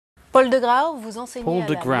Paul de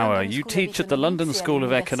Grauwe, you teach at the London School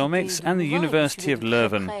of Economics and the University of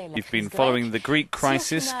Leuven. You've been following the Greek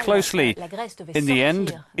crisis closely. In the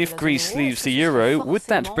end, if Greece leaves the euro, would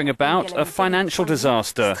that bring about a financial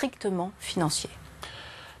disaster?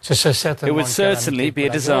 It would certainly be a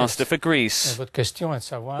disaster for Greece.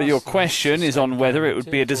 But your question is on whether it would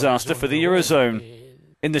be a disaster for the eurozone.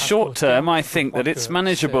 In the short term, I think that it's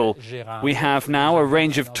manageable. We have now a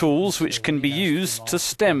range of tools which can be used to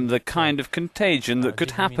stem the kind of contagion that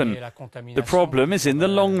could happen. The problem is in the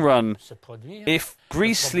long run. If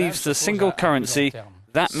Greece leaves the single currency,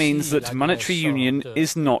 that means that monetary union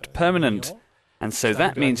is not permanent. And so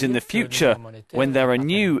that means in the future, when there are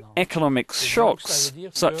new economic shocks,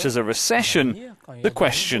 such as a recession, the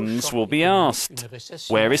questions will be asked.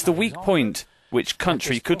 Where is the weak point? Which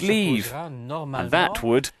country could leave? And that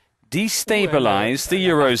would destabilize the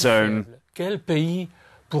eurozone.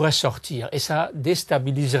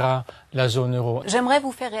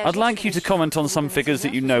 I'd like you to comment on some figures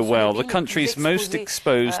that you know well. The countries most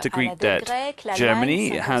exposed to Greek debt.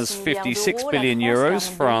 Germany has 56 billion euros,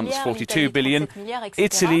 France 42 billion,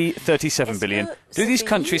 Italy 37 billion. Do these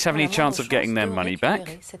countries have any chance of getting their money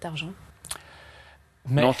back?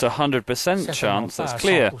 Not a 100% chance, that's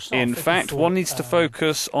clear. In fact, one needs to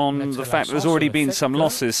focus on the fact that there's already been some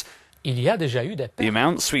losses. The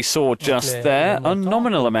amounts we saw just there are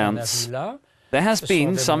nominal amounts. There has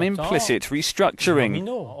been some implicit restructuring.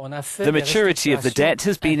 The maturity of the debt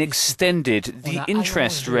has been extended, the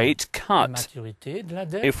interest rate cut.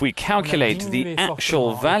 If we calculate the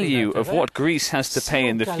actual value of what Greece has to pay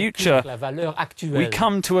in the future, we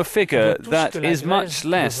come to a figure that is much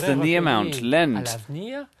less than the amount lent.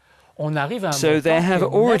 So there have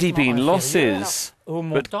already been losses,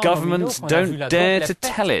 but governments don't dare to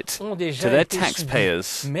tell it to their taxpayers.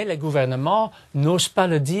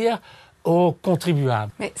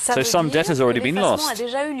 So some debt has already been lost.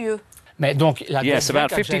 Yes,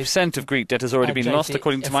 about 50% of Greek debt has already been lost,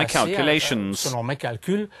 according to my calculations.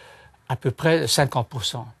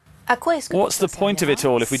 What's the point of it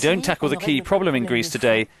all if we don't tackle the key problem in Greece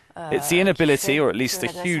today? It's the inability, or at least the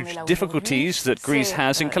huge difficulties that Greece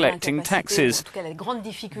has in collecting taxes.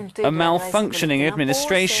 A malfunctioning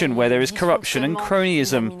administration where there is corruption and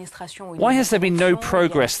cronyism. Why has there been no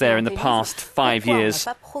progress there in the past 5 years,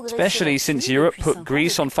 especially since Europe put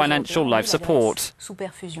Greece on financial life support?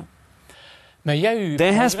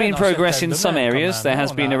 There has been progress in some areas. There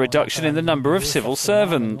has been a reduction in the number of civil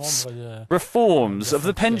servants, reforms of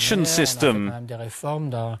the pension system,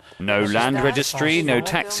 no land registry, no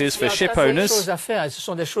taxes for ship owners. There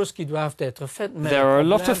are a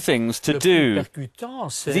lot of things to do.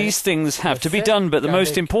 These things have to be done, but the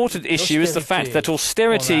most important issue is the fact that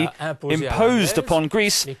austerity imposed upon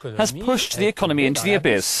Greece has pushed the economy into the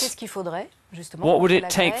abyss. What would it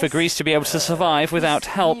take for Greece to be able to survive without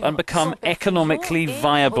help and become economically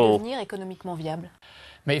viable?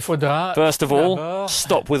 First of all,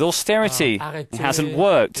 stop with austerity. It hasn't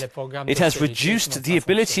worked. It has reduced the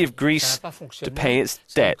ability of Greece to pay its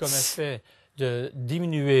debts. Will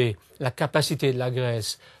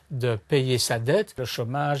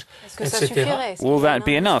that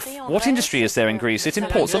be enough? What industry is there in Greece? It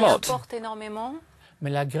imports a lot.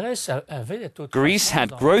 Greece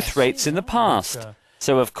had growth rates in the past.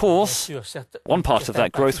 So, of course, one part of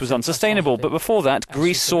that growth was unsustainable, but before that,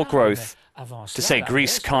 Greece saw growth. To say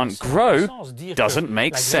Greece can't grow doesn't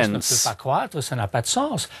make sense. Paul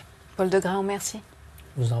de Grauwe, merci.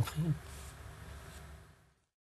 Je vous en prie.